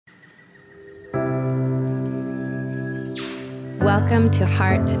Welcome to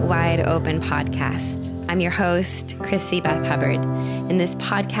Heart Wide Open Podcast. I'm your host, Chrissy Beth Hubbard. In this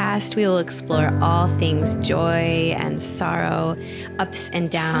podcast, we will explore all things joy and sorrow, ups and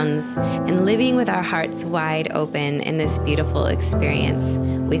downs, and living with our hearts wide open in this beautiful experience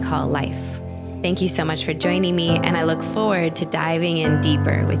we call life. Thank you so much for joining me, and I look forward to diving in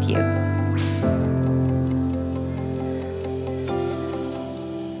deeper with you.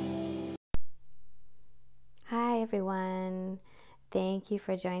 Hi, everyone. Thank you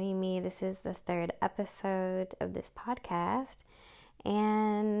for joining me. This is the third episode of this podcast,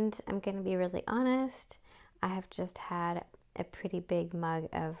 and I'm going to be really honest. I have just had a pretty big mug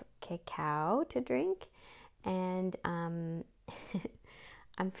of cacao to drink, and I'm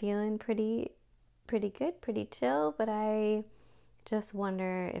feeling pretty good, pretty chill, but I just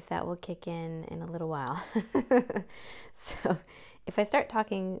wonder if that will kick in a little while. So if I start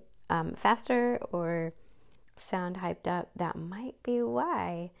talking faster or sound hyped up, that might be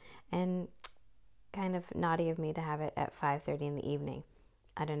why. And kind of naughty of me to have it at 5:30 in the evening.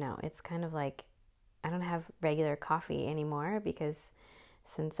 I don't know. It's kind of like I don't have regular coffee anymore because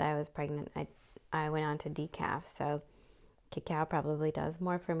since I was pregnant, I went on to decaf. So cacao probably does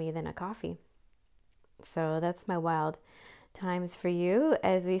more for me than a coffee. So that's my wild times for you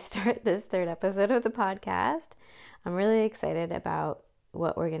as we start this third episode of the podcast. I'm really excited about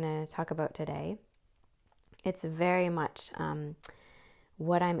what we're going to talk about today. It's very much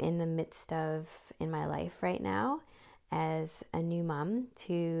what I'm in the midst of in my life right now as a new mom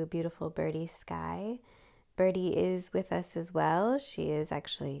to beautiful Birdie Sky. Birdie is with us as well. She is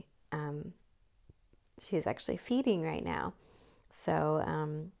actually feeding right now.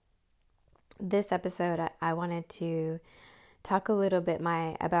 So this episode, I wanted to talk a little bit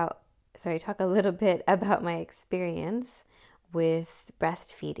about my experience with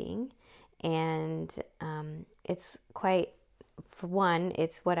breastfeeding. And it's quite, for one,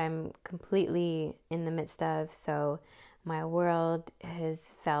 it's what I'm completely in the midst of. So my world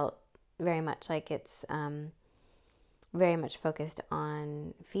has felt very much like it's very much focused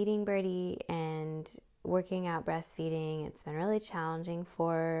on feeding Birdie and working out breastfeeding. It's been really challenging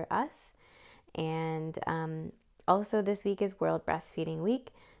for us. And also this week is World Breastfeeding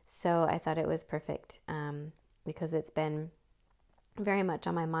Week. So I thought it was perfect because it's been very much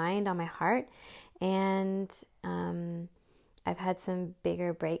on my mind, on my heart, and I've had some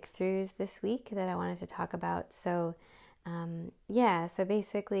bigger breakthroughs this week that I wanted to talk about. So so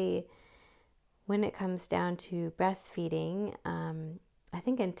basically when it comes down to breastfeeding, I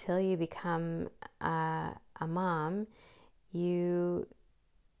think until you become a mom, you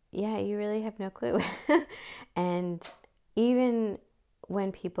really have no clue. And even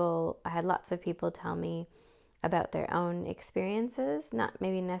when I had lots of people tell me about their own experiences, not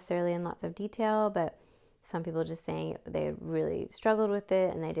maybe necessarily in lots of detail, but some people just saying they really struggled with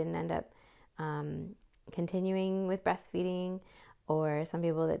it and they didn't end up continuing with breastfeeding, or some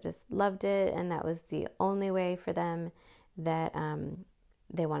people that just loved it and that was the only way for them that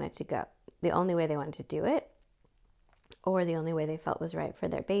they wanted to go, the only way they wanted to do it, or the only way they felt was right for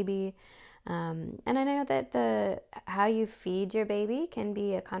their baby. And I know that how you feed your baby can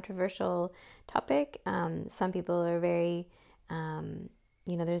be a controversial topic. Some people are very,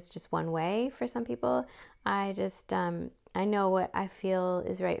 there's just one way for some people. I know what I feel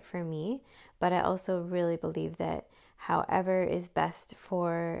is right for me, but I also really believe that however is best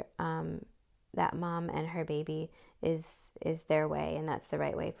for that mom and her baby is their way, and that's the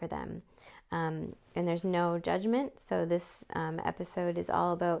right way for them. And there's no judgment. So this episode is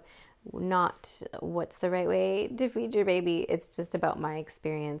all about not what's the right way to feed your baby. It's just about my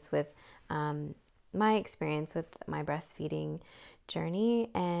experience with my breastfeeding journey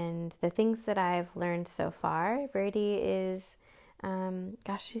and the things that I've learned so far. Birdie is,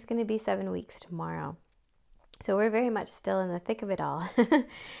 she's going to be 7 weeks tomorrow. So we're very much still in the thick of it all,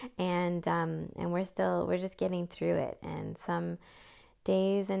 and we're just getting through it. And some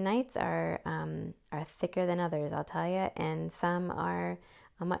days and nights are thicker than others, I'll tell you, and some are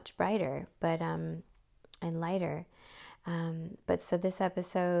much brighter, but and lighter. But so this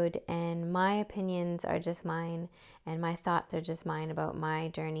episode and my opinions are just mine, and my thoughts are just mine about my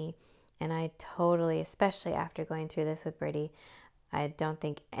journey. And I totally, especially after going through this with Birdie, I don't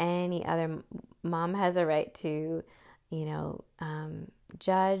think any other mom has a right to,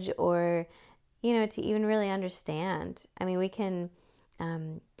 judge or, to even really understand. I mean, we can,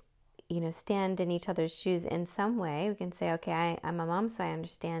 stand in each other's shoes in some way. We can say, okay, I'm a mom, so I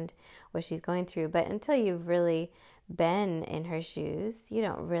understand what she's going through. But until you've really been in her shoes, you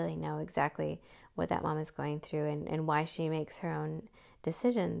don't really know exactly what that mom is going through and why she makes her own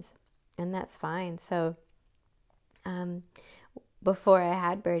decisions. And that's fine. So before I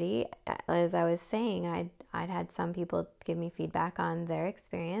had Birdie, as I was saying, I'd had some people give me feedback on their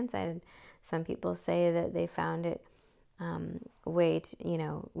experience. I had some people say that they found it way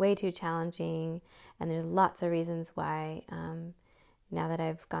too challenging, and there's lots of reasons why. Now that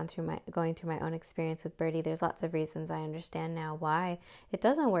I've going through my own experience with Birdie, there's lots of reasons I understand now why it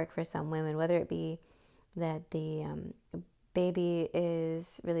doesn't work for some women, whether it be that the baby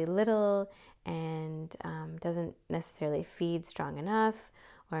is really little and doesn't necessarily feed strong enough,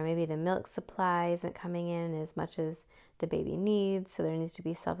 or maybe the milk supply isn't coming in as much as the baby needs, so there needs to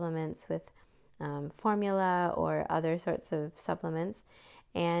be supplements with formula or other sorts of supplements,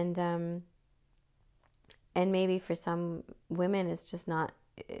 and maybe for some women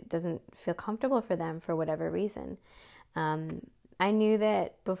it doesn't feel comfortable for them for whatever reason. I knew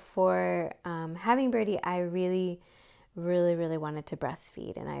that before having Birdie, I really wanted to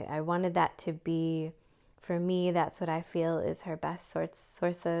breastfeed, and I wanted that to be, for me, that's what I feel is her best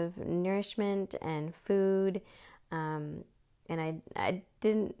source of nourishment and food. And I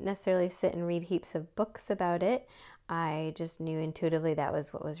didn't necessarily sit and read heaps of books about it. I just knew intuitively that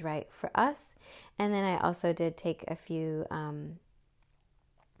was what was right for us. And then I also did take a few,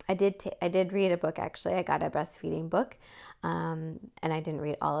 I did read a book, actually. I got a breastfeeding book, and I didn't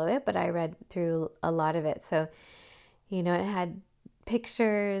read all of it, but I read through a lot of it. So, it had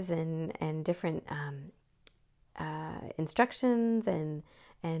pictures and different instructions and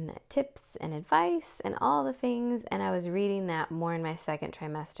tips and advice and all the things. And I was reading that more in my second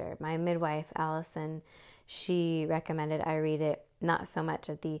trimester. My midwife, Allison, she recommended I read it not so much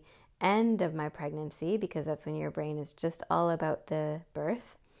at the end of my pregnancy, because that's when your brain is just all about the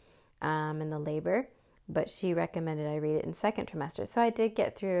birth and the labor. But she recommended I read it in second trimester. So I did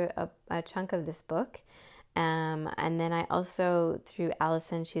get through a chunk of this book. And then I also, through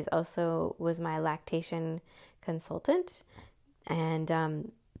Allison, she's also was my lactation consultant,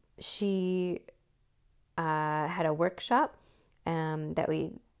 and she had a workshop that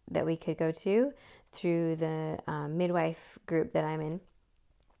we could go to through the midwife group that I'm in.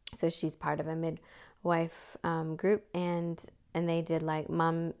 So she's part of a midwife group, and they did like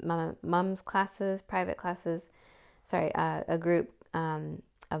mums classes, private classes. Sorry, a group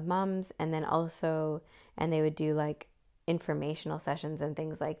of mums, and then also, and they would do like informational sessions and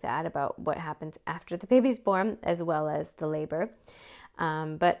things like that about what happens after the baby's born, as well as the labor,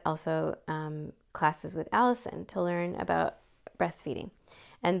 but also classes with Allison to learn about breastfeeding.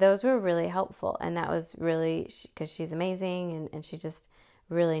 And those were really helpful, and that was really, because she's amazing, and she just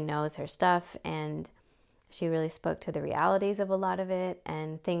really knows her stuff, and she really spoke to the realities of a lot of it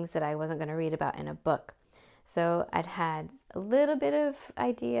and things that I wasn't going to read about in a book. So I'd had a little bit of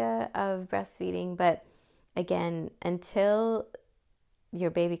idea of breastfeeding, but again, until your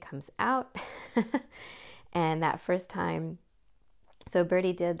baby comes out and that first time, so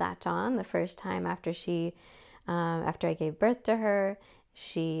Birdie did latch on the first time after after I gave birth to her.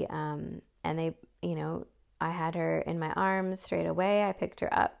 She and they, I had her in my arms straight away. I picked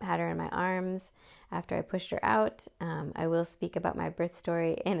her up, had her in my arms after I pushed her out. I will speak about my birth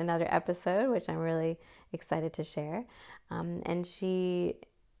story in another episode, which I'm really excited to share. And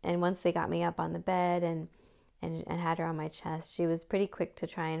once they got me up on the bed and had her on my chest, she was pretty quick to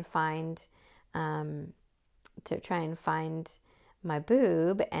try and find my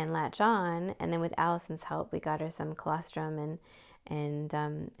boob and latch on. And then with Allison's help, we got her some colostrum, and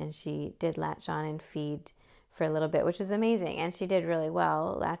she did latch on and feed for a little bit, which was amazing. And she did really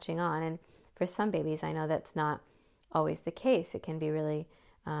well latching on. And for some babies, I know that's not always the case. It can be really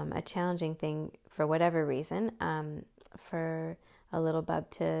a challenging thing for whatever reason, for a little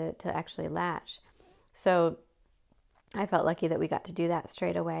bub to actually latch. So I felt lucky that we got to do that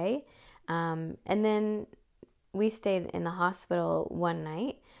straight away. And then we stayed in the hospital one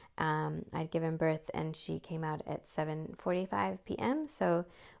night. I'd given birth and she came out at 7:45 p.m. So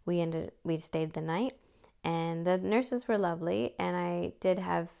we stayed the night, and the nurses were lovely. And I did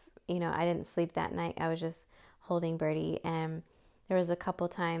have, I didn't sleep that night. I was just holding Birdie, and there was a couple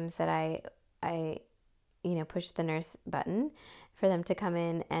times that I pushed the nurse button for them to come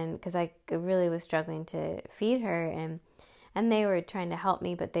in, and because I really was struggling to feed her, and they were trying to help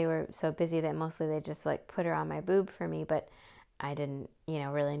me, but they were so busy that mostly they just like put her on my boob for me, but I didn't,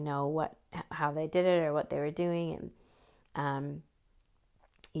 really know how they did it or what they were doing. And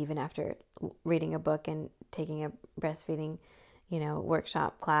even after reading a book and taking a breastfeeding,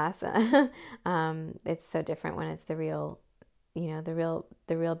 workshop class, it's so different when it's the real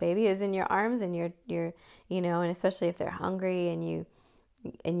baby is in your arms, and you're and especially if they're hungry and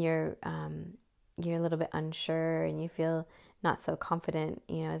you're a little bit unsure and you feel not so confident,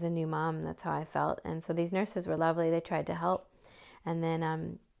 as a new mom. That's how I felt. And so these nurses were lovely. They tried to help. And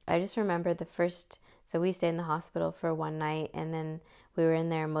then I just remember so we stayed in the hospital for one night, and then we were in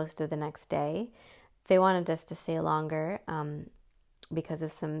there most of the next day. They wanted us to stay longer because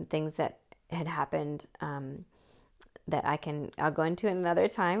of some things that had happened that I'll go into another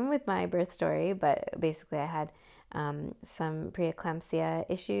time with my birth story. But basically I had some preeclampsia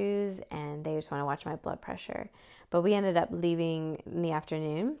issues, and they just want to watch my blood pressure. But we ended up leaving in the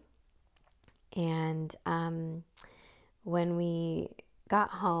afternoon, and when we got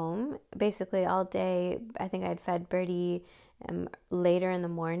home, basically all day, I think I'd fed Birdie later in the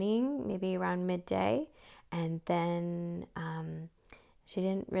morning, maybe around midday, and then she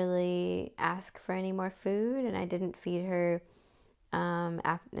didn't really ask for any more food, and I didn't feed her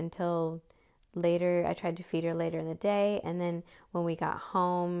until later. I tried to feed her later in the day, and then when we got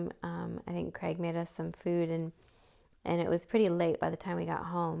home, I think Craig made us some food, and it was pretty late by the time we got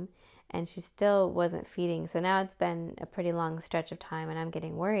home, and she still wasn't feeding. So now it's been a pretty long stretch of time, and I'm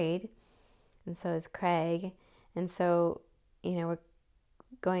getting worried, and so is Craig. And so, we're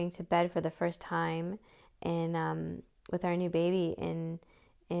going to bed for the first time in with our new baby in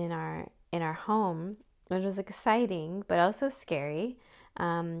our home, which was exciting but also scary.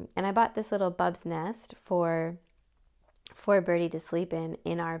 And I bought this little bub's nest for Birdie to sleep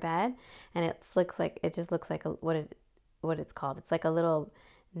in our bed, and it just looks like what it's called. It's like a little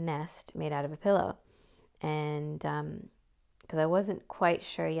nest made out of a pillow, and because I wasn't quite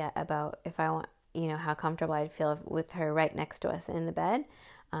sure yet about if I want, how comfortable I'd feel with her right next to us in the bed,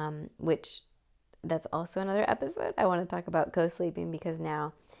 which that's also another episode. I want to talk about co-sleeping, because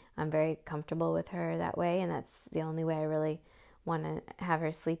now I'm very comfortable with her that way, and that's the only way I really want to have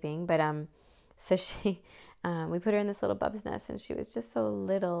her sleeping. But so we put her in this little bub's nest, and she was just so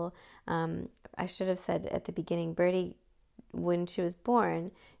little. I should have said at the beginning, Birdie, when she was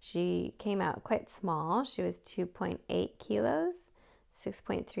born, she came out quite small. She was 2.8 kilos,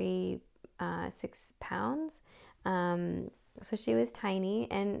 6.36 pounds. So she was tiny,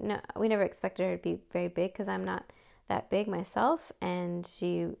 and no, we never expected her to be very big, because I'm not that big myself. And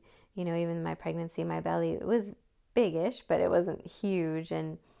she, even in my pregnancy, my belly was biggish, but it wasn't huge.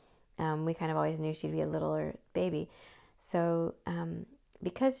 And we kind of always knew she'd be a littler baby. So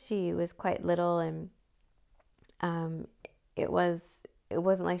because she was quite little, and it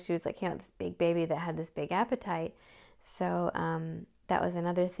wasn't like she was like, this big baby that had this big appetite. So that was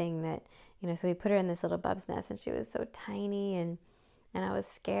another thing that, so we put her in this little bub's nest, and she was so tiny, and I was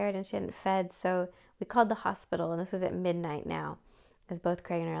scared, and she hadn't fed. So we called the hospital, and this was at midnight now, because both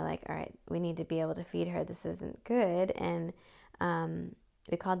Craig and I are like, all right, we need to be able to feed her. This isn't good. And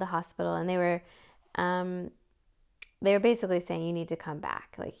we called the hospital, and they were basically saying, you need to come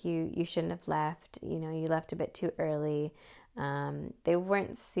back. Like, you shouldn't have left. You left a bit too early. They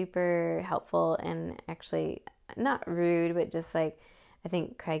weren't super helpful, and actually not rude, but just like, I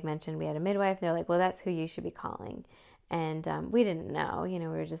think Craig mentioned we had a midwife. They're like, well, that's who you should be calling. And we didn't know, we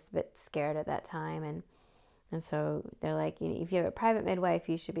were just a bit scared at that time. And so they're like, if you have a private midwife,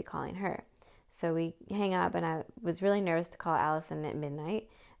 you should be calling her. So we hang up, and I was really nervous to call Allison at midnight.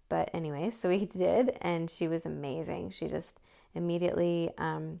 But anyway, so we did, and she was amazing. She just immediately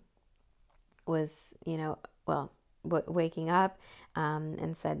was, waking up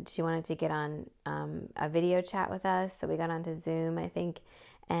and said she wanted to get on a video chat with us. So we got onto Zoom, I think,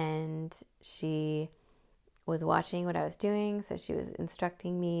 and she was watching what I was doing. So she was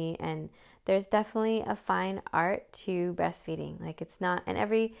instructing me, and there's definitely a fine art to breastfeeding. Like, it's not, and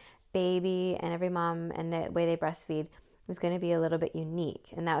every baby and every mom and the way they breastfeed is going to be a little bit unique.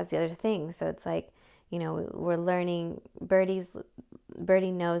 And that was the other thing. So it's like, we're learning. Birdie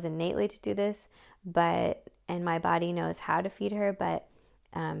knows innately to do this, and my body knows how to feed her, but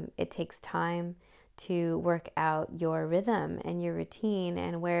it takes time to work out your rhythm and your routine,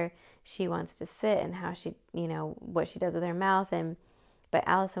 and where she wants to sit, and how she, what she does with her mouth. But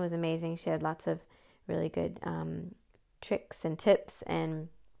Allison was amazing. She had lots of really good tricks and tips, and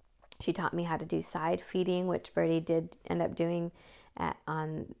she taught me how to do side feeding, which Birdie did end up doing at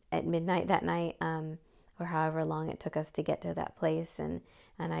midnight that night, or however long it took us to get to that place. And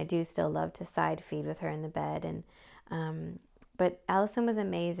I do still love to side feed with her in the bed. And but Allison was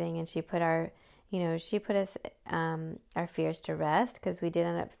amazing, and she put our fears to rest, because we did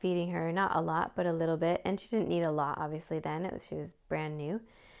end up feeding her, not a lot, but a little bit. And she didn't need a lot, obviously, then. She was brand new,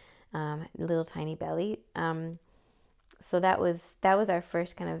 little tiny belly. So that was our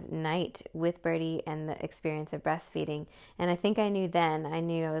first kind of night with Birdie and the experience of breastfeeding. And I think I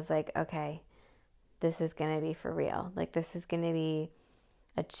was like, okay, this is going to be for real. Like, this is going to be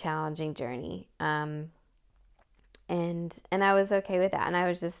a challenging journey. And I was okay with that. And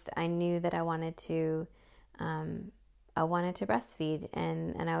I knew that I wanted to I wanted to breastfeed,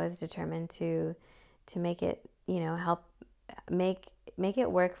 and I was determined to make it, help make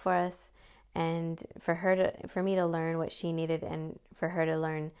it work for us, and for me to learn what she needed, and for her to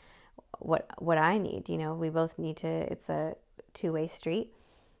learn what I need. We both need to. It's a two-way street.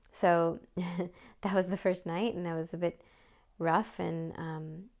 So that was the first night, and that was a bit rough,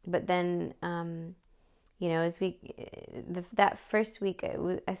 and but then as that first week,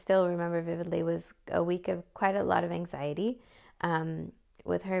 I still remember vividly, was a week of quite a lot of anxiety,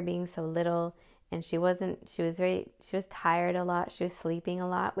 with her being so little, and she was tired a lot, she was sleeping a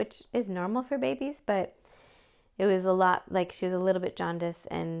lot, which is normal for babies, but it was a lot, like she was a little bit jaundiced,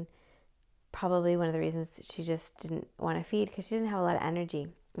 and probably one of the reasons she just didn't want to feed, because she didn't have a lot of energy,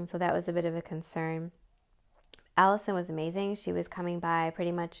 and so that was a bit of a concern. Allison was amazing. She was coming by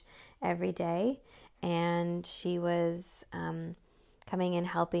pretty much every day, and she was coming and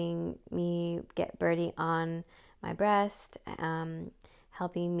helping me get Birdie on my breast,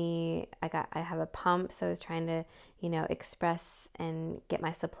 helping me. I have a pump, so I was trying to, express and get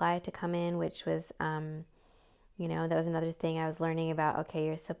my supply to come in, which was, that was another thing I was learning about. Okay,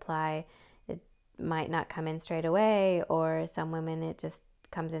 your supply, it might not come in straight away, or some women it just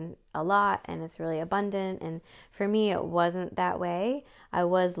comes in a lot and it's really abundant, and for me it wasn't that way. I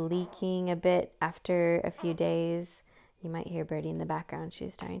was leaking a bit after a few days. You might hear Birdie in the background,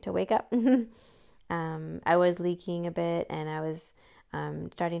 she's starting to wake up. I was leaking a bit, and I was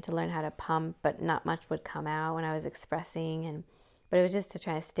starting to learn how to pump, but not much would come out when I was expressing, but it was just to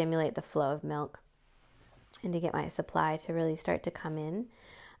try to stimulate the flow of milk and to get my supply to really start to come in.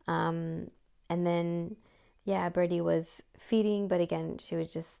 And then Birdie was feeding, but again, she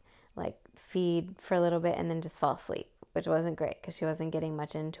would just like feed for a little bit and then just fall asleep, which wasn't great because she wasn't getting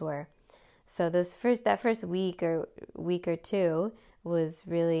much into her. So that first week or two was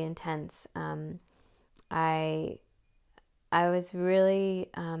really intense. I was really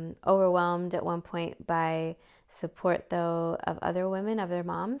overwhelmed at one point by support, though, of other women, other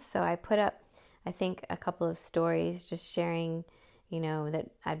moms. So I put up, I think, a couple of stories just sharing, that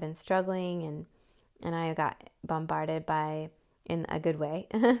I'd been struggling, and I got bombarded in a good way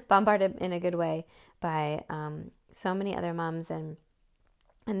by so many other moms and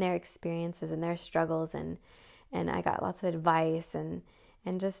their experiences and their struggles, and I got lots of advice and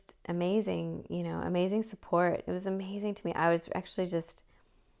just amazing, amazing support. It was amazing to me. I was actually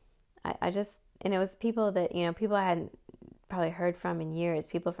and it was people that, people I hadn't probably heard from in years,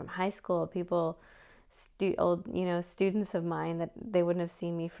 people from high school, people, students of mine that they wouldn't have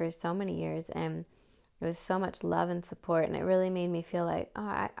seen me for so many years, and it was so much love and support, and it really made me feel like, oh,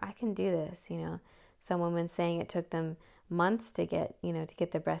 I can do this. Some women saying it took them months to get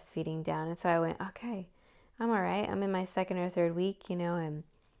the breastfeeding down, and so I went, okay, I'm all right. I'm in my second or third week, and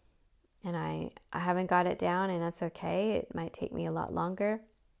I haven't got it down, and that's okay. It might take me a lot longer.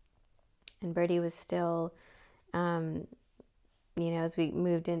 And Birdie was still, as we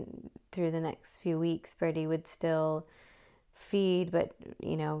moved in through the next few weeks, Birdie would still feed, but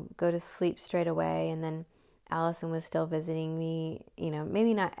go to sleep straight away. And then Allison was still visiting me,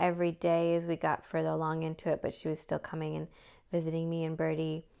 maybe not every day as we got further along into it, but she was still coming and visiting me and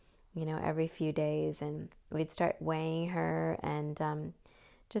Birdie, every few days, and we'd start weighing her and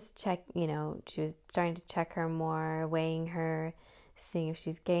just check, she was starting to check her more, weighing her, seeing if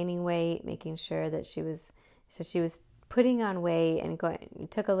she's gaining weight, making sure that she was putting on weight, and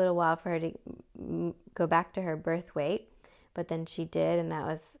it took a little while for her to go back to her birth weight, but then she did, and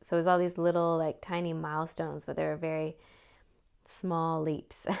it was all these little like tiny milestones, but they were very small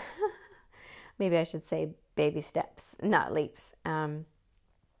leaps. Maybe I should say baby steps, not leaps.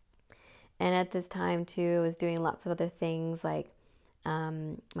 And at this time too, I was doing lots of other things, like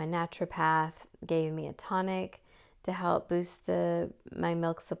my naturopath gave me a tonic to help boost my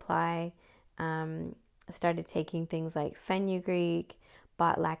milk supply. I started taking things like fenugreek,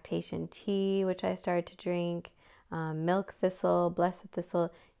 bought lactation tea, which I started to drink, milk thistle, blessed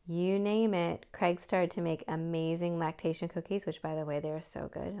thistle, you name it. Craig started to make amazing lactation cookies, which, by the way, they're so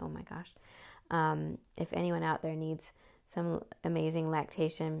good. Oh my gosh. If anyone out there needs some amazing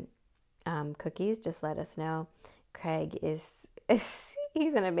lactation cookies, just let us know. Craig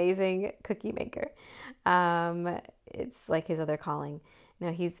he's an amazing cookie maker. It's like his other calling.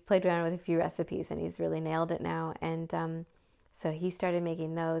 He's played around with a few recipes and he's really nailed it now. And so he started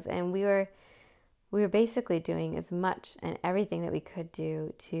making those, and we were basically doing as much and everything that we could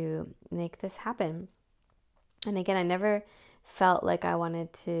do to make this happen. And again, I never felt like I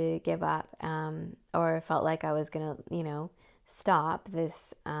wanted to give up, or felt like I was gonna, stop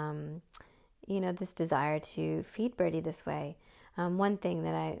this, this desire to feed Birdie this way. One thing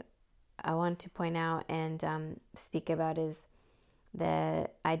that I want to point out and speak about is the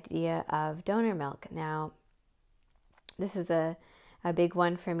idea of donor milk. Now, this is a big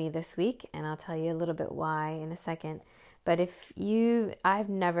one for me this week, and I'll tell you a little bit why in a second. But I've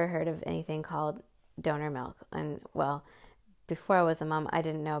never heard of anything called donor milk. And well, before I was a mom, I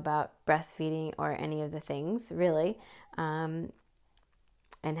didn't know about breastfeeding or any of the things really. And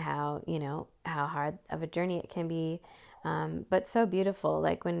how hard of a journey it can be. But so beautiful.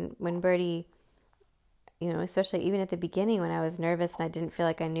 Like when Birdie, especially even at the beginning when I was nervous and I didn't feel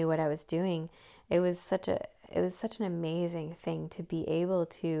like I knew what I was doing, it was such an amazing thing to be able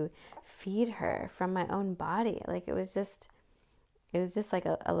to feed her from my own body. Like it was just like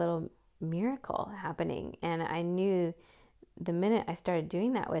a little miracle happening. And I knew the minute I started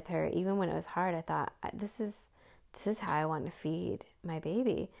doing that with her, even when it was hard, I thought, this is how I want to feed my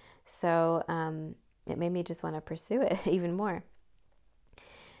baby. So it made me just want to pursue it even more.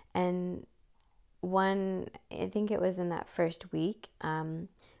 And I think it was in that first week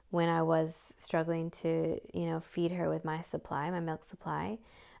when I was struggling to, feed her with my milk supply,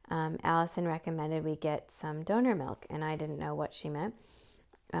 Allison recommended we get some donor milk, and I didn't know what she meant.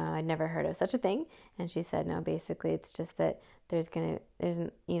 I'd never heard of such a thing. And she said, no, basically it's just that there's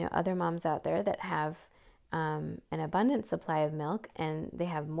other moms out there that have an abundant supply of milk, and they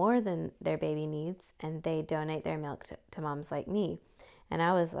have more than their baby needs, and they donate their milk to moms like me. And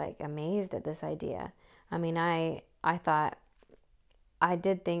I was like amazed at this idea. I mean, I thought, I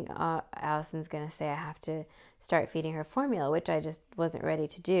did think Allison's going to say I have to start feeding her formula, which I just wasn't ready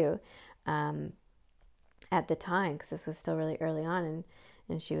to do at the time, because this was still really early on.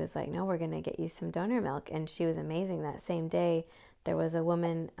 And she was like, no, we're going to get you some donor milk. And she was amazing. That same day, there was a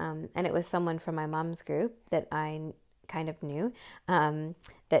woman, and it was someone from my mom's group that I kind of knew,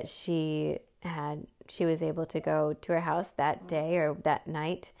 that she was able to go to her house that day or that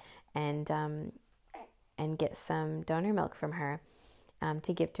night and get some donor milk from her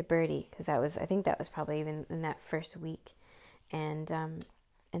to give to Birdie, because I think that was probably even in that first week. And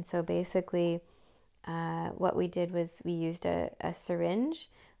so basically what we did was we used a syringe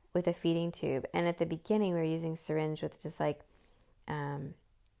with a feeding tube. And at the beginning we were using syringe with just like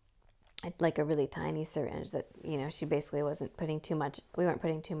a really tiny syringe that, she basically wasn't putting too much. We weren't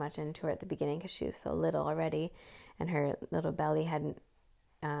putting too much into her at the beginning because she was so little already, and her little belly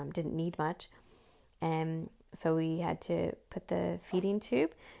didn't need much. And so we had to put the feeding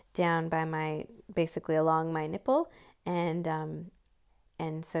tube down by basically along my nipple, and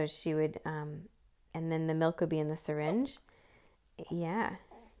so she would, and then the milk would be in the syringe. Yeah,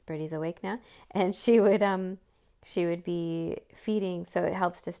 Birdie's awake now, and she would be feeding, so it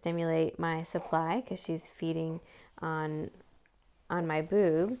helps to stimulate my supply because she's feeding on my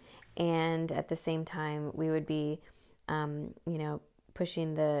boob, and at the same time we would be,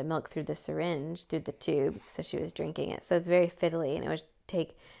 pushing the milk through the syringe, through the tube, so she was drinking it. So it's very fiddly, and it would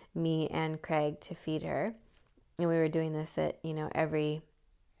take me and Craig to feed her, and we were doing this at, every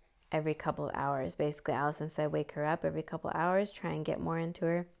couple of hours. Basically, Allison said, wake her up every couple of hours, try and get more into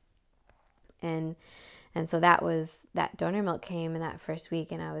her, and so that donor milk came in that first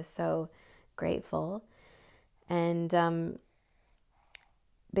week, and I was so grateful. And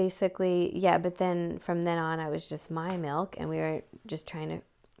basically, yeah, but then from then on, I was just my milk, and we were just trying to,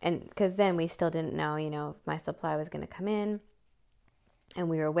 and because then we still didn't know, if my supply was going to come in, and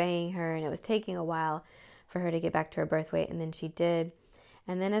we were weighing her, and it was taking a while for her to get back to her birth weight, and then she did.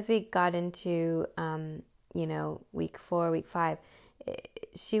 And then as we got into, week 4, week 5,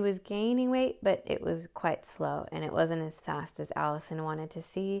 she was gaining weight, but it was quite slow, and it wasn't as fast as Allison wanted to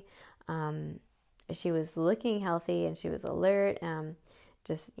see. She was looking healthy, and she was alert.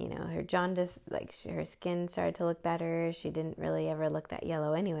 Just, her jaundice, her skin started to look better. She didn't really ever look that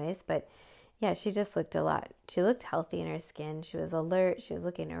yellow anyways, but yeah, she just looked she looked healthy in her skin. She was alert. She was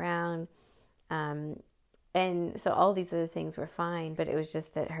looking around. And so all these other things were fine, but it was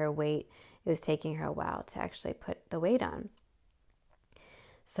just that her weight, it was taking her a while to actually put the weight on.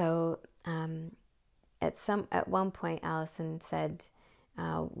 So at one point, Allison said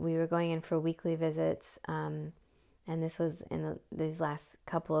we were going in for weekly visits, and this was in these last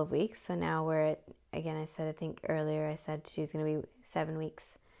couple of weeks. So now we're at, again, I think earlier she's going to be 7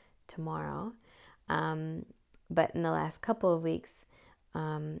 weeks tomorrow. But in the last couple of weeks,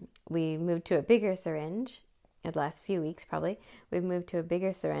 we moved to a bigger syringe. The last few weeks, probably, we've moved to a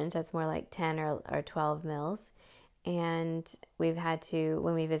bigger syringe that's more like 10 or 12 mils. And we've had to,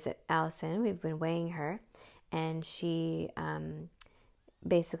 when we visit Allison, we've been weighing her, and she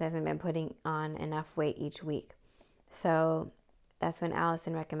basically hasn't been putting on enough weight each week. So that's when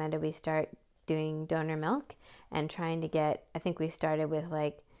Allison recommended we start doing donor milk and trying to get, I think we started with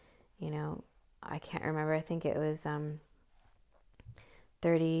I can't remember. I think it was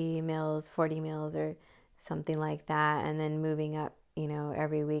 30 mils, 40 mils, or something like that. And then moving up,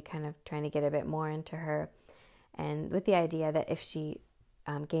 every week, kind of trying to get a bit more into her. And with the idea that if she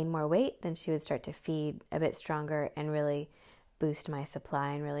gained more weight, then she would start to feed a bit stronger and really boost my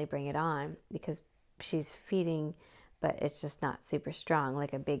supply and really bring it on, because she's feeding, but it's just not super strong,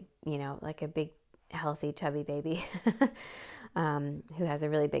 like a big, healthy, chubby baby who has a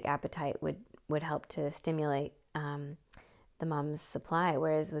really big appetite would help to stimulate the mom's supply.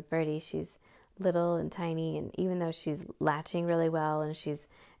 Whereas with Birdie, she's little and tiny, and even though she's latching really well and she's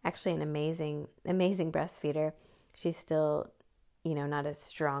actually an amazing breastfeeder, she's still, not a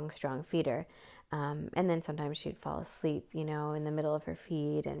strong feeder. And then sometimes she'd fall asleep, in the middle of her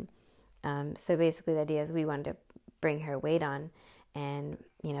feed. And so basically the idea is we wanted to bring her weight on and,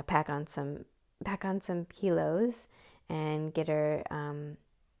 pack on some kilos and get her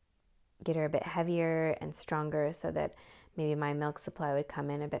a bit heavier and stronger, so that maybe my milk supply would come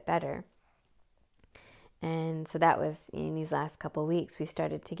in a bit better. And so that was in these last couple weeks, we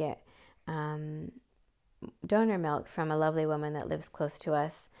started to get donor milk from a lovely woman that lives close to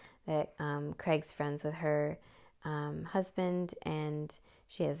us, that Craig's friends with her husband, and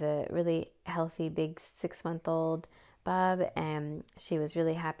she has a really healthy big 6-month-old bub, and she was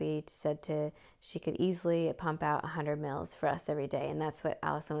really happy, she could easily pump out 100 mils for us every day. And that's what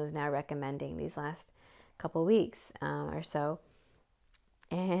Allison was now recommending these last couple weeks or so.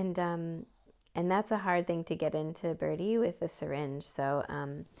 And that's a hard thing to get into Birdie with a syringe. So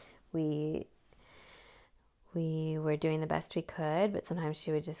we were doing the best we could, but sometimes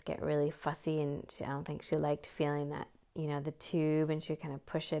she would just get really fussy, and I don't think she liked feeling that, the tube, and she would kind of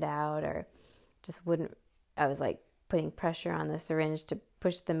push it out, or just wouldn't. I was like putting pressure on the syringe to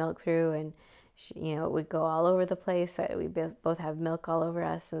push the milk through, and she, it would go all over the place. We both have milk all over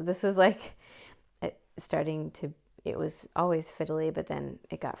us. So this was like it was always fiddly, but then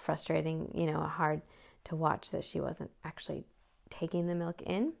it got frustrating, hard to watch that she wasn't actually taking the milk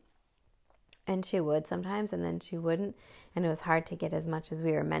in. And she would sometimes, and then she wouldn't. And it was hard to get as much as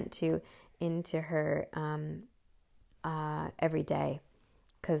we were meant to into her every day,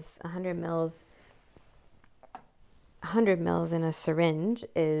 because 100 mils in a syringe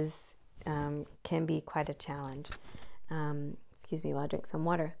can be quite a challenge. Excuse me while I drink some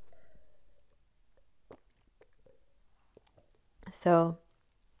water. So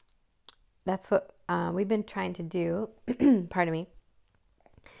that's what we've been trying to do, pardon me,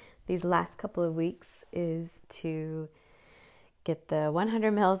 these last couple of weeks, is to get the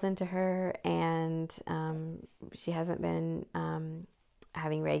 100 mils into her. And she hasn't been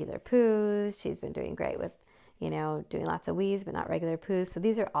having regular poos. She's been doing great with, doing lots of wheeze, but not regular poos. So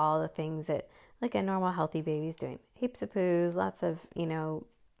these are all the things that, like a normal healthy baby's doing. Heaps of poos, lots of,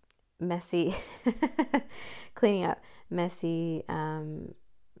 messy, cleaning up messy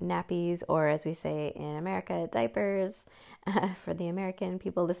nappies, or as we say in America, diapers, for the American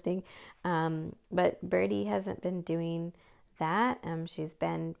people listening. But Birdie hasn't been doing that. She's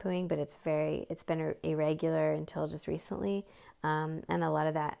been pooing, but it's been irregular until just recently. And a lot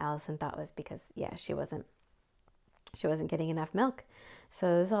of that Allison thought was because, she wasn't getting enough milk.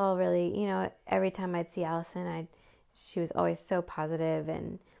 So this all really, every time I'd see Allison, she was always so positive,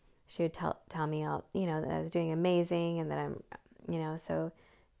 and she would tell me that I was doing amazing, and that I'm, so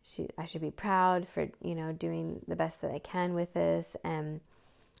I should be proud for, doing the best that I can with this.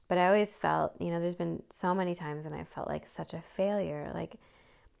 But I always felt, there's been so many times when I felt like such a failure. Like,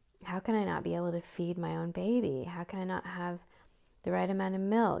 how can I not be able to feed my own baby? How can I not have the right amount of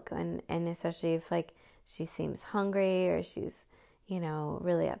milk? And especially if, like, she seems hungry, or she's,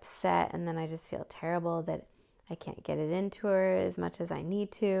 really upset, and then I just feel terrible that I can't get it into her as much as I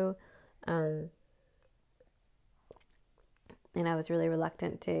need to. And I was really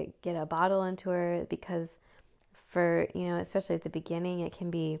reluctant to get a bottle into her, because for, especially at the beginning, it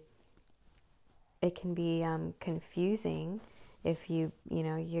can be confusing if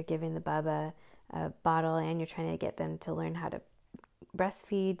you're giving the bub a bottle, and you're trying to get them to learn how to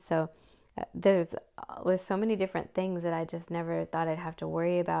breastfeed. So there was so many different things that I just never thought I'd have to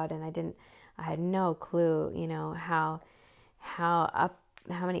worry about. And I had no clue, how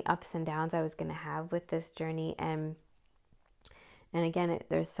many ups and downs I was going to have with this journey. And again,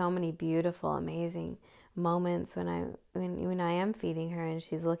 there's so many beautiful, amazing moments when I am feeding her, and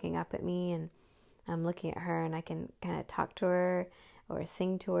she's looking up at me, and I'm looking at her, and I can kind of talk to her or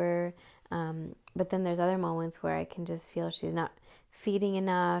sing to her. But then there's other moments where I can just feel she's not feeding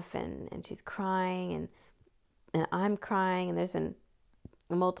enough, and she's crying, and I'm crying. And there's been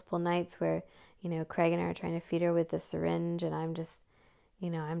multiple nights where, Craig and I are trying to feed her with the syringe, and I'm just,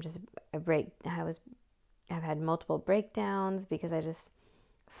 I've had multiple breakdowns because I just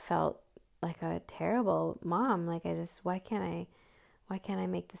felt like a terrible mom. Like why can't I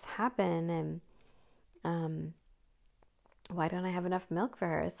make this happen? And why don't I have enough milk for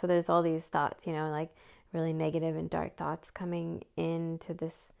her? So there's all these thoughts, like really negative and dark thoughts coming into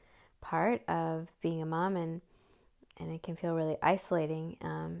this part of being a mom, and it can feel really isolating.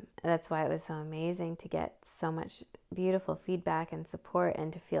 That's why it was so amazing to get so much beautiful feedback and support,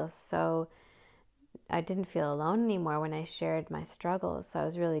 and to feel I didn't feel alone anymore when I shared my struggles. So I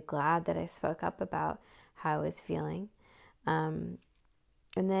was really glad that I spoke up about how I was feeling. And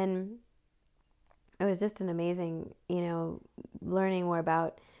then it was just an amazing, learning more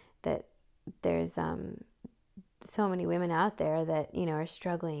about that there's so many women out there that, are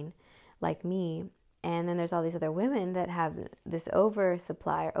struggling like me. And then there's all these other women that have this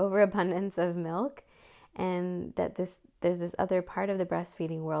oversupply or overabundance of milk. And that there's this other part of the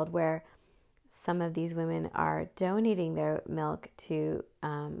breastfeeding world where some of these women are donating their milk to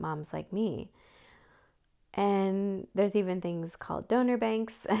moms like me. And there's even things called donor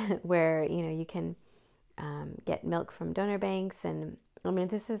banks where, you can get milk from donor banks. And I mean,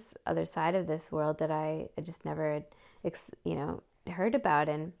 this is the other side of this world that I just never heard about.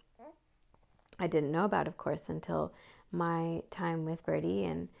 And I didn't know about, of course, until my time with Birdie.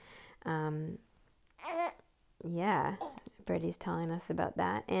 And yeah, Birdie's telling us about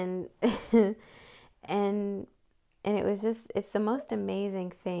that. And and it was it's the most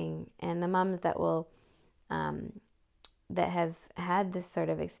amazing thing. And the moms that will that have had this sort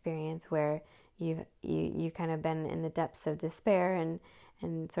of experience where you kind of been in the depths of despair and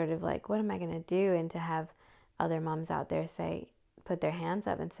sort of like, what am I going to do? And to have other moms out there put their hands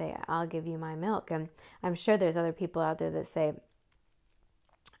up and say, I'll give you my milk. And I'm sure there's other people out there that say,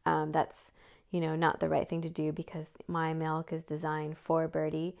 that's, not the right thing to do because my milk is designed for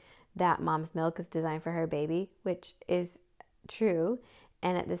Birdie. That mom's milk is designed for her baby, which is true.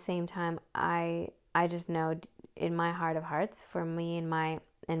 And at the same time, I just know in my heart of hearts, for me and my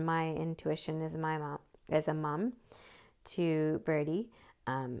intuition as a mom to Birdie,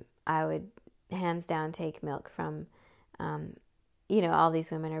 I would hands down take milk from, all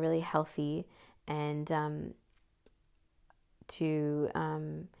these women are really healthy, and to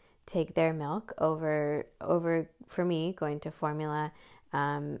take their milk over for me going to formula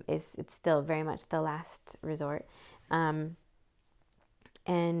it's still very much the last resort.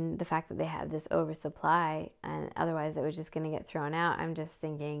 And the fact that they have this oversupply, and otherwise it was just going to get thrown out, I'm just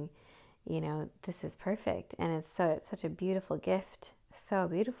thinking, this is perfect. And it's such a beautiful gift. So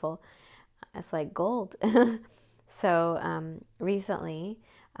beautiful. It's like gold. So recently,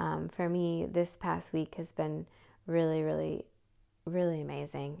 for me, this past week has been really, really, really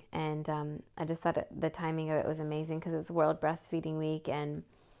amazing. And I just thought the timing of it was amazing because it's World Breastfeeding Week. And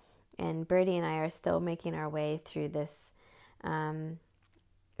Birdie and I are still making our way through this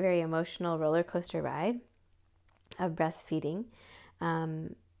very emotional roller coaster ride of breastfeeding.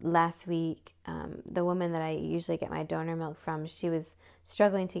 Last week, the woman that I usually get my donor milk from, she was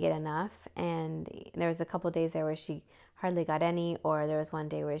struggling to get enough, and there was a couple of days there where she hardly got any, or there was one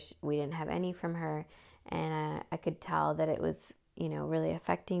day where we didn't have any from her, and I could tell that it was, really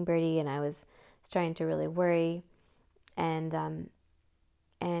affecting Birdie, and I was starting to really worry, and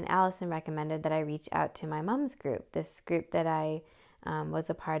Allison recommended that I reach out to my mom's group, this group that I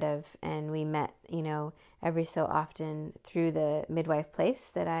was a part of, and we met, every so often through the midwife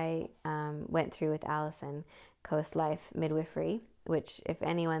place that I went through with Allison, Coast Life Midwifery, which if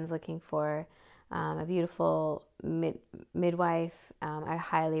anyone's looking for a beautiful midwife, I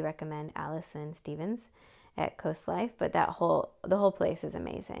highly recommend Allison Stevens at Coast Life. But the whole place is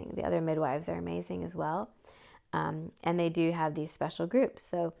amazing. The other midwives are amazing as well, and they do have these special groups.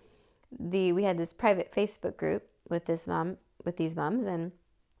 So we had this private Facebook group with these moms, and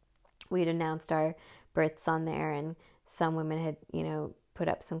we'd announced our births on there, and some women had, put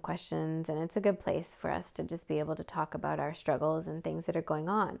up some questions, and it's a good place for us to just be able to talk about our struggles and things that are going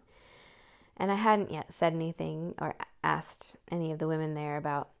on. And I hadn't yet said anything or asked any of the women there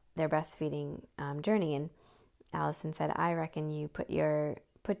about their breastfeeding journey, and Allison said, I reckon you put your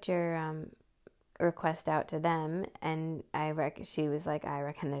request out to them. And she was like, I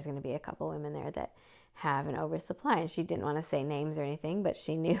reckon there's going to be a couple women there that have an oversupply. And she didn't want to say names or anything, but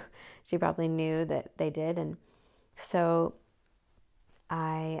she probably knew that they did. And so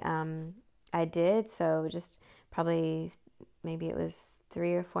I did. So just probably maybe it was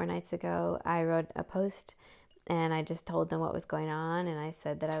 3 or 4 nights ago, I wrote a post and I just told them what was going on. And I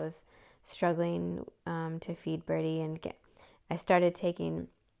said that I was struggling to feed Birdie, and I started taking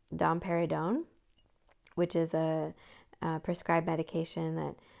domperidone, which is a prescribed medication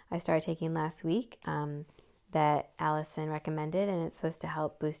that I started taking last week that Allison recommended, and it's supposed to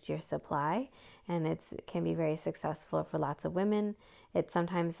help boost your supply, and it can be very successful for lots of women. It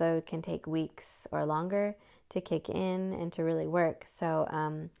sometimes, though, can take weeks or longer to kick in and to really work. So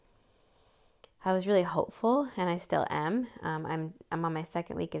I was really hopeful, and I still am. I'm on my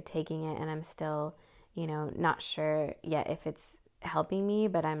second week of taking it, and I'm still, not sure yet if it's helping me,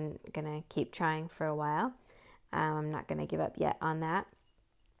 but I'm gonna keep trying for a while. I'm not gonna give up yet on that.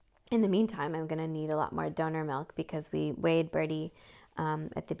 In the meantime, I'm gonna need a lot more donor milk because we weighed Birdie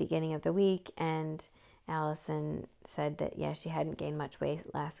at the beginning of the week, and Allison said that she hadn't gained much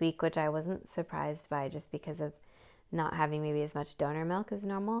weight last week, which I wasn't surprised by, just because of not having maybe as much donor milk as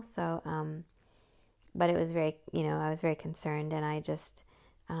normal. So, but it was very, I was very concerned, and I just,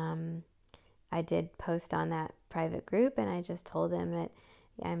 I did post on that private group, and I just told them that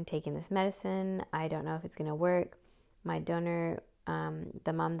I'm taking this medicine. I don't know if it's going to work. My donor,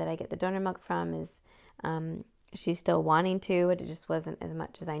 the mom that I get the donor milk from, is she's still wanting to, but it just wasn't as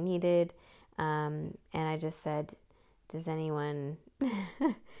much as I needed. And I just said, does anyone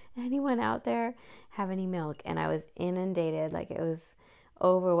out there have any milk? And I was inundated. Like, it was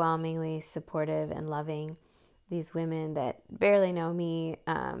overwhelmingly supportive and loving. These women that barely know me,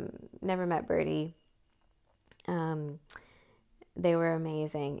 never met Birdie. They were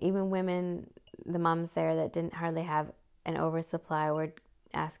amazing. Even women, the moms there that didn't hardly have an oversupply, were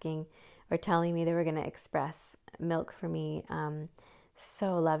asking or telling me they were going to express milk for me.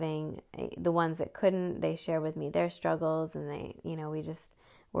 So loving. The ones that couldn't, they shared with me their struggles, and they, we just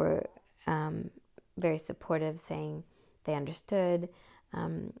were very supportive, saying they understood.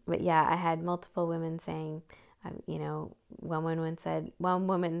 But I had multiple women saying, one woman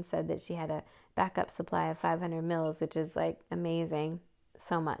said that she had a backup supply of 500 mils, which is like amazing,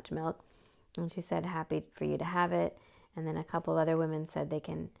 so much milk. And she said, happy for you to have it. And then a couple of other women said they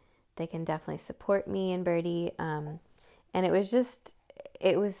can definitely support me and Birdie. And it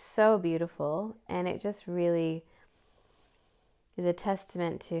was so beautiful. And it just really is a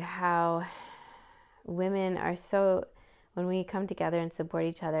testament to how women are so, when we come together and support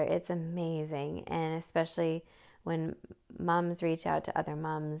each other, it's amazing. And especially when moms reach out to other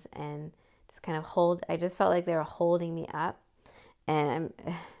moms and just kind of I just felt like they were holding me up. And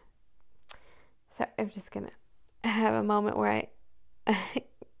I'm just going to have a moment where I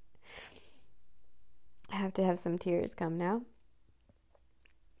have to have some tears come now.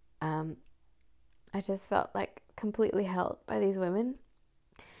 I just felt like completely held by these women.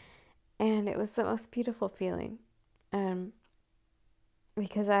 And it was the most beautiful feeling.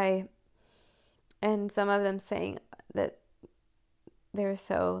 Because and some of them saying that they were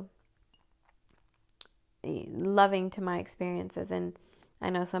so loving to my experiences. And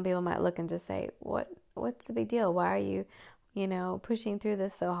I know some people might look and just say, what's the big deal? Why are you, pushing through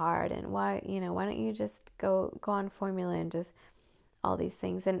this so hard? And why don't you just go on formula and just all these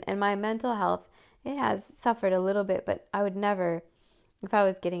things? And my mental health, it has suffered a little bit, but I would never, if I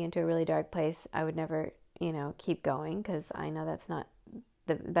was getting into a really dark place, I would never, keep going, because I know that's not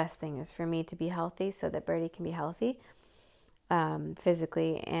the best thing. Is for me to be healthy so that Birdie can be healthy,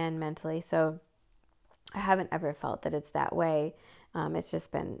 physically and mentally. So I haven't ever felt that it's that way. It's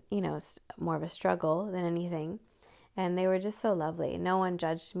just been, more of a struggle than anything. And they were just so lovely. No one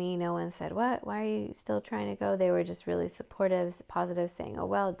judged me. No one said, what? Why are you still trying to go? They were just really supportive, positive, saying, oh,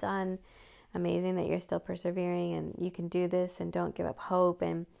 well done. Amazing that you're still persevering, and you can do this, and don't give up hope.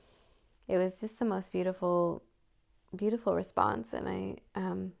 And it was just the most beautiful, beautiful response. And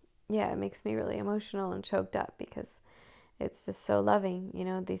it makes me really emotional and choked up, because it's just so loving,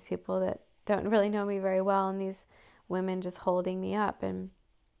 these people that don't really know me very well, and these women just holding me up and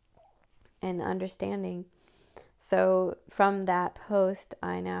understanding. So from that post,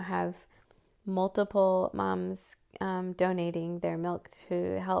 I now have multiple moms donating their milk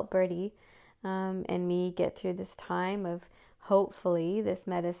to help Birdie and me get through this time of hopefully this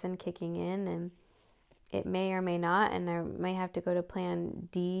medicine kicking in. And it may or may not, and I may have to go to plan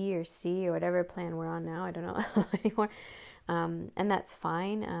D or C or whatever plan we're on now. I don't know anymore. And that's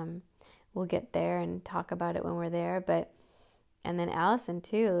fine. We'll get there and talk about it when we're there. And then Allison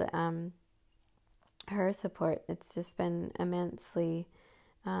too, her support, it's just been immensely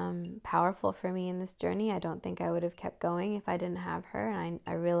powerful for me in this journey. I don't think I would have kept going if I didn't have her. And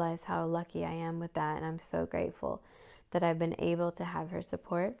I realize how lucky I am with that. And I'm so grateful that I've been able to have her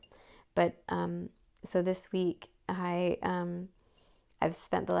support. But so this week, I've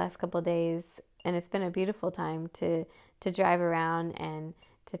spent the last couple of days, and it's been a beautiful time to drive around and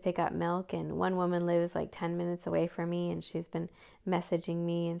to pick up milk, and one woman lives like 10 minutes away from me, and she's been messaging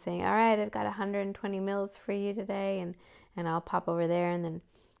me and saying, all right, I've got 120 mils for you today, and I'll pop over there. And then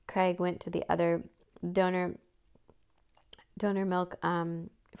Craig went to the other donor milk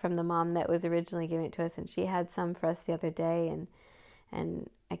from the mom that was originally giving it to us, and she had some for us the other day, and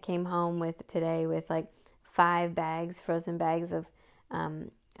I came home today with like 5 frozen bags of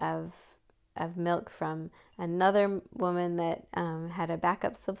milk from another woman that had a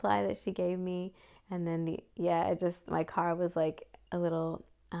backup supply that she gave me. And then my car was like a little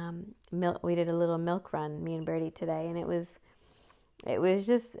milk. We did a little milk run, me and Birdie, today, and it was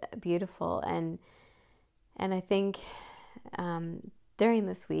just beautiful. And I think during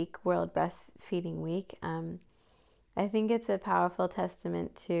this week, World Breastfeeding Week, I think it's a powerful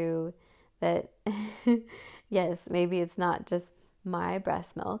testament to that. Yes, maybe it's not just my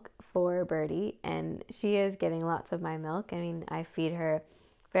breast milk for Birdie, and she is getting lots of my milk. I mean, I feed her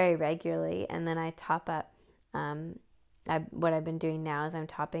very regularly, and then I top up. What I've been doing now is I'm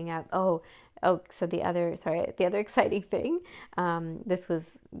topping up. So the other exciting thing, this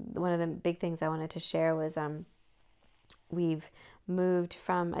was one of the big things I wanted to share, was we've moved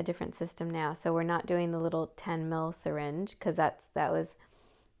from a different system now. So we're not doing the little 10 ml syringe, because that was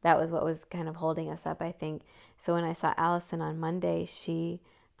what was kind of holding us up, I think. So when I saw Allison on Monday, she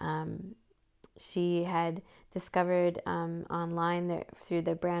had discovered online through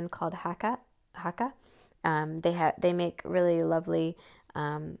the brand called Haka. They make really lovely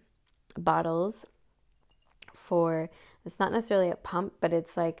bottles for. It's not necessarily a pump, but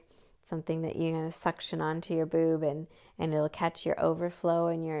it's like something that you're going to suction onto your boob, and it'll catch your overflow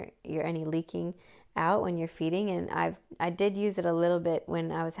and your any leaking out when you're feeding. And I did use it a little bit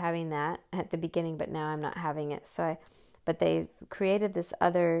when I was having that at the beginning, but now I'm not having it. But they created this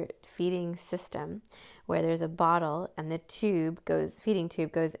other feeding system where there's a bottle, and the feeding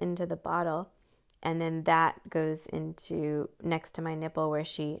tube goes into the bottle, and then that goes into next to my nipple where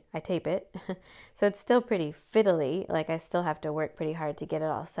I tape it. So it's still pretty fiddly. Like, I still have to work pretty hard to get it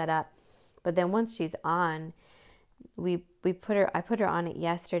all set up. But then once she's on, I put her on it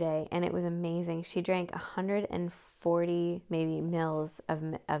yesterday, and it was amazing. She drank 140 maybe mils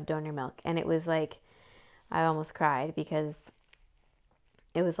of donor milk, and it was like, I almost cried, because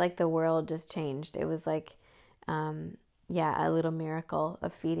it was like the world just changed. It was like a little miracle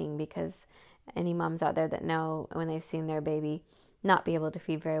of feeding, because any moms out there that know when they've seen their baby not be able to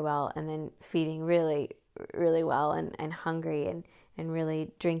feed very well, and then feeding really, really well, and hungry, and really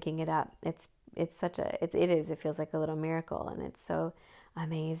drinking it up, it feels like a little miracle, and it's so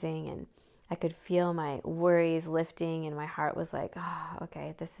amazing. And I could feel my worries lifting, and my heart was like, oh,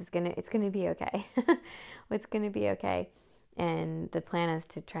 okay, it's gonna be okay. It's gonna be okay. And the plan is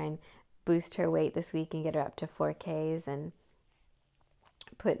to try and boost her weight this week and get her up to 4 Ks, and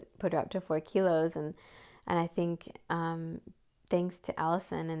put her up to 4 kilos. And I think thanks to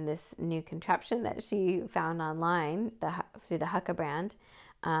Allison and this new contraption that she found online through the Haka brand,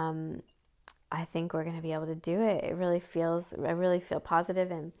 I think we're going to be able to do it. I really feel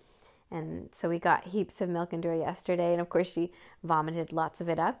positive. And so we got heaps of milk into her yesterday. And of course she vomited lots of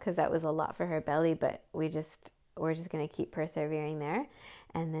it up, because that was a lot for her belly, but we're just going to keep persevering there.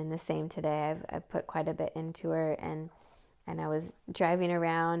 And then the same today, I've put quite a bit into her, and I was driving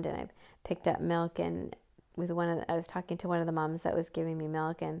around, and I picked up milk, and I was talking to one of the moms that was giving me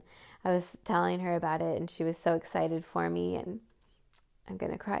milk, and I was telling her about it, and she was so excited for me, and I'm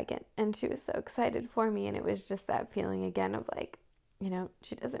going to cry again. And she was so excited for me, and it was just that feeling again of like,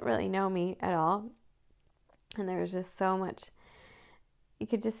 she doesn't really know me at all. And there was just so much, you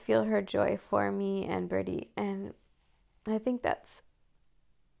could just feel her joy for me and Birdie. And I think that's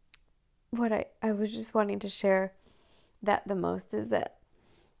what I was just wanting to share that the most, is that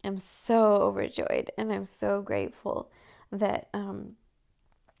I'm so overjoyed, and I'm so grateful that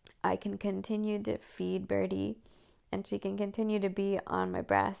I can continue to feed Birdie, and she can continue to be on my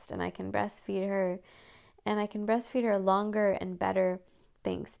breast, and I can breastfeed her, and I can breastfeed her longer and better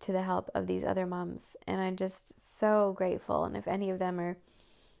thanks to the help of these other moms. And I'm just so grateful. And if any of them are,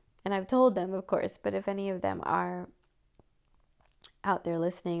 and I've told them, of course, but if any of them are out there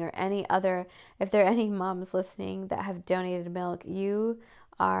listening, or if there are any moms listening that have donated milk, you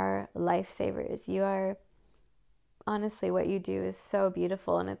are lifesavers. You are, honestly, what you do is so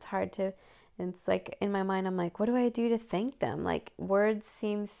beautiful, and it's like, in my mind, I'm like, what do I do to thank them? Like, words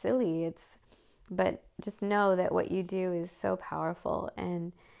seem silly, but just know that what you do is so powerful,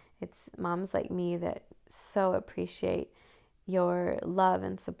 and it's moms like me that so appreciate your love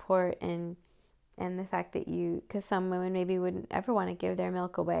and support, and the fact that because some women maybe wouldn't ever want to give their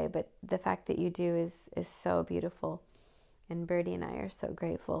milk away, but the fact that you do is so beautiful. and Birdie and I are so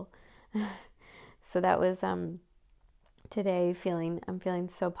grateful. So that was today I'm feeling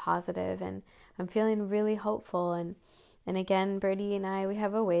so positive, and I'm feeling really hopeful, and again, Birdie and I, we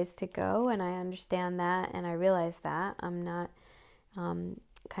have a ways to go, and I understand that, and I realize that I'm not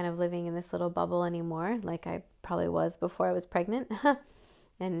kind of living in this little bubble anymore like I probably was before I was pregnant.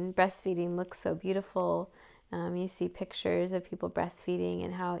 And breastfeeding looks so beautiful. You see pictures of people breastfeeding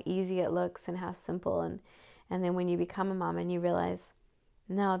and how easy it looks and how simple, and then when you become a mom and you realize,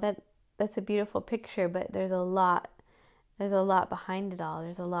 no, that's a beautiful picture, but there's a lot behind it all.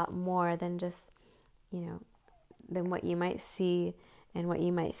 There's a lot more than just, than what you might see and what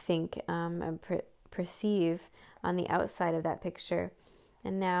you might think and perceive on the outside of that picture.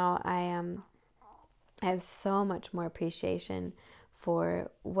 And now I have so much more appreciation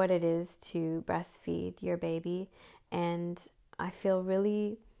for what it is to breastfeed your baby, and I feel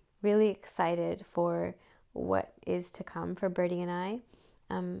really, really excited for what is to come for Birdie and I.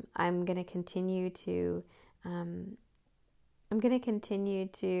 I'm going to continue to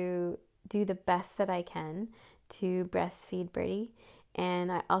do the best that I can to breastfeed Birdie,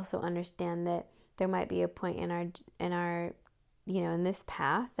 and I also understand that there might be a point in our in this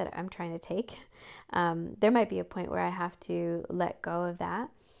path that I'm trying to take, there might be a point where I have to let go of that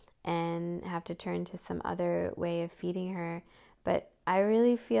and have to turn to some other way of feeding her. But I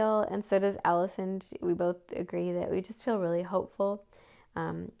really feel, and so does Allison, we both agree that we just feel really hopeful.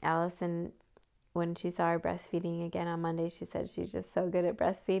 Allison, when she saw her breastfeeding again on Monday, she said she's just so good at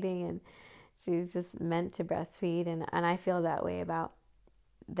breastfeeding, and she's just meant to breastfeed, and I feel that way about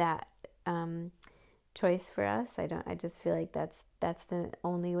that choice for us. I just feel like that's the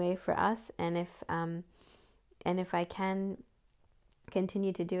only way for us, and if I can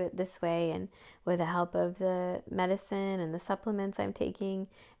continue to do it this way, and with the help of the medicine and the supplements I'm taking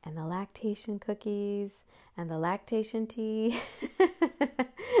and the lactation cookies and the lactation tea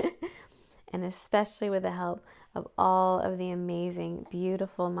and especially with the help of all of the amazing,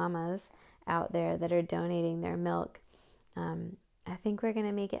 beautiful mamas out there that are donating their milk, I think we're going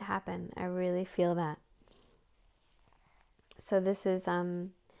to make it happen. I really feel that. So this is, I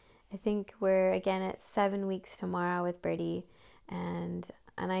think we're again at 7 weeks tomorrow with Birdie, and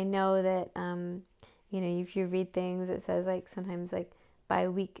I know that, if you read things, it says like sometimes like by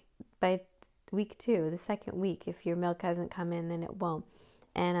week 2, the second week, if your milk hasn't come in, then it won't.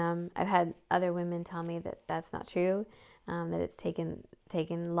 And I've had other women tell me that that's not true, that it's taken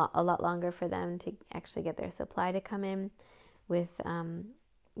a lot longer for them to actually get their supply to come in with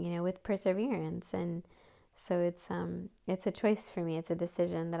with perseverance. And so it's a choice for me. It's a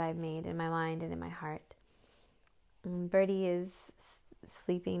decision that I've made in my mind and in my heart. Birdie is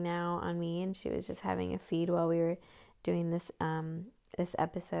sleeping now on me, and she was just having a feed while we were doing this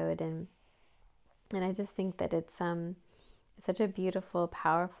episode, and I just think that it's such a beautiful,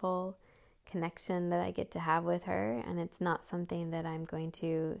 powerful connection that I get to have with her, and it's not something that I'm going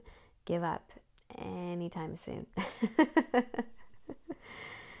to give up anytime soon.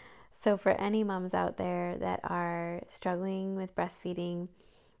 So for any moms out there that are struggling with breastfeeding,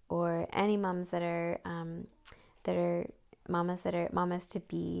 or any moms that are mamas to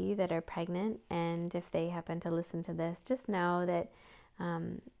be that are pregnant, and if they happen to listen to this, just know that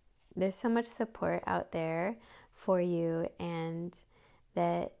there's so much support out there for you, and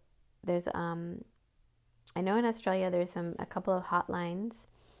that there's I know in Australia there's a couple of hotlines,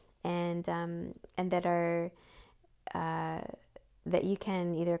 and that are that you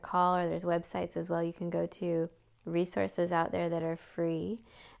can either call, or there's websites as well. You can go to resources out there that are free,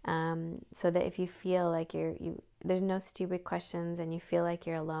 so that if you feel like there's no stupid questions, and you feel like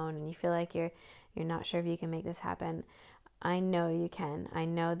you're alone, and you feel like you're not sure if you can make this happen, I know you can. I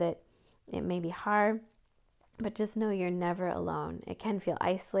know that it may be hard, but just know you're never alone. It can feel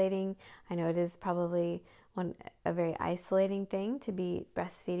isolating. I know it is probably a very isolating thing to be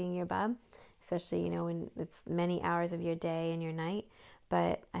breastfeeding your bub, especially, when it's many hours of your day and your night.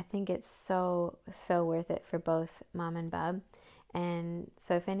 But I think it's so, so worth it for both mom and bub. And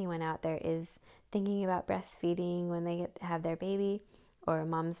so if anyone out there is thinking about breastfeeding when they have their baby, or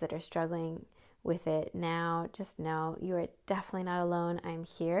moms that are struggling with it now, just know you are definitely not alone. I'm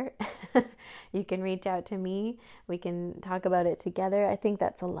here. You can reach out to me. We can talk about it together. I think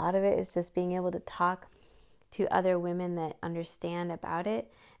that's a lot of it, is just being able to talk to other women that understand about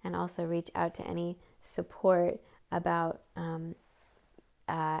it, and also reach out to any support about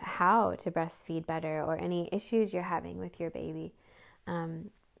how to breastfeed better, or any issues you're having with your baby.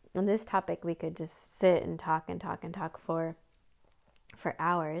 On this topic, we could just sit and talk for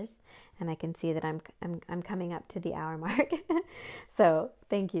hours, and I can see that I'm coming up to the hour mark. So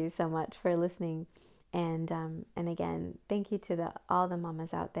thank you so much for listening, And again, thank you to all the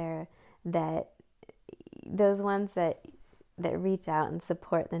mamas out there, that those ones that reach out and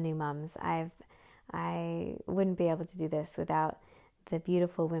support the new moms. I wouldn't be able to do this without the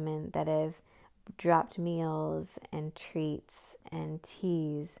beautiful women that have dropped meals and treats and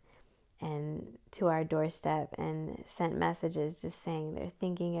teas and to our doorstep and sent messages just saying they're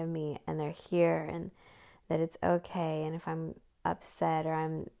thinking of me and they're here and that it's okay. And if I'm upset or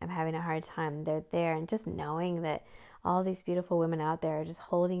I'm having a hard time, they're there. And just knowing that all these beautiful women out there are just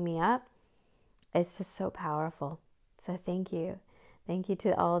holding me up, it's just so powerful. So thank you. Thank you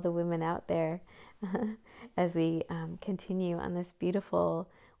to all the women out there as we continue on this beautiful,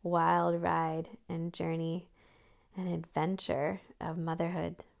 wild ride and journey and adventure of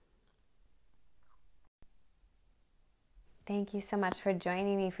motherhood. Thank you so much for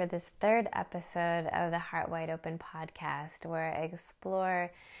joining me for this third episode of the Heart Wide Open podcast, where I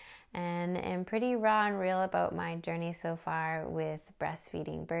explore and am pretty raw and real about my journey so far with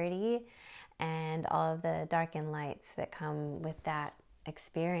breastfeeding Birdie and all of the dark and lights that come with that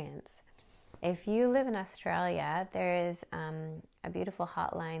experience. If you live in Australia, there is a beautiful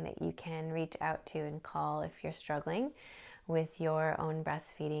hotline that you can reach out to and call if you're struggling with your own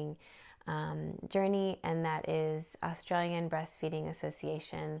breastfeeding journey, and that is Australian Breastfeeding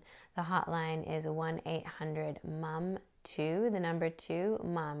Association. The hotline is 1-800-MUM-2, the number 2,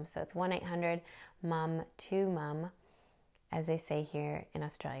 MUM. So it's 1-800-MUM-2-MUM, as they say here in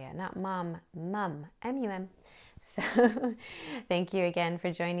Australia. Not mom, mum, M-U-M. So thank you again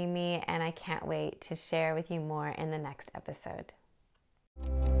for joining me, and I can't wait to share with you more in the next episode.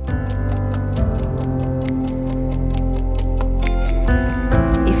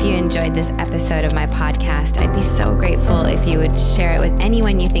 If you enjoyed this episode of my podcast, I'd be so grateful if you would share it with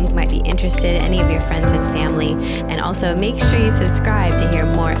anyone you think might be interested, any of your friends and family, and also make sure you subscribe to hear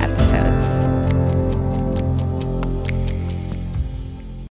more episodes.